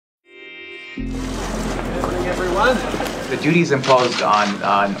Good morning, everyone. The duties imposed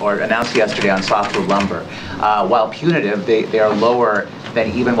on or announced yesterday on softwood lumber, while punitive, they are lower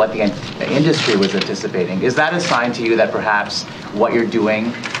than even what the industry was anticipating. Is that a sign to you that perhaps what you're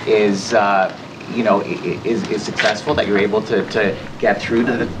doing is, is successful, that you're able to get through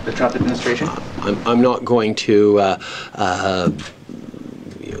to the Trump administration? I'm not going to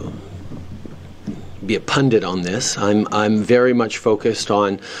be a pundit on this. I'm very much focused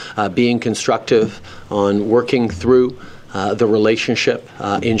on being constructive, on working through the relationship,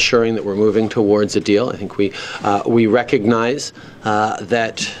 ensuring that we're moving towards a deal. I think we recognize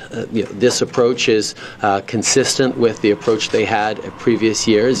that this approach is consistent with the approach they had at previous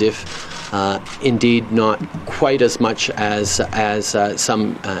years, if indeed not quite as much as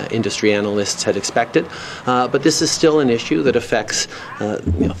some industry analysts had expected. But this is still an issue that affects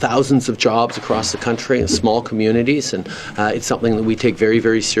thousands of jobs across the country and small communities, and it's something that we take very,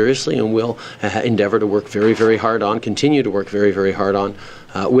 very seriously and will endeavour to work very, very hard on, continue to work very, very hard on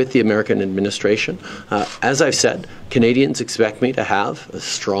with the American administration. As I've said, Canadians expect me to have a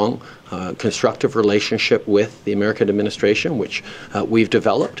strong, constructive relationship with the American administration, which we've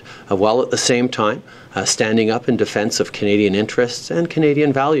developed, while at the same time standing up in defence of Canadian interests and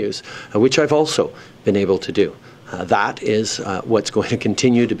Canadian values, which I've also been able to do. That is what's going to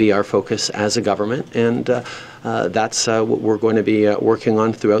continue to be our focus as a government, and that's what we're going to be working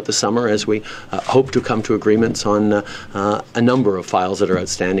on throughout the summer as we hope to come to agreements on a number of files that are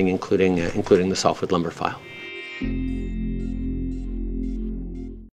outstanding, including the softwood lumber file.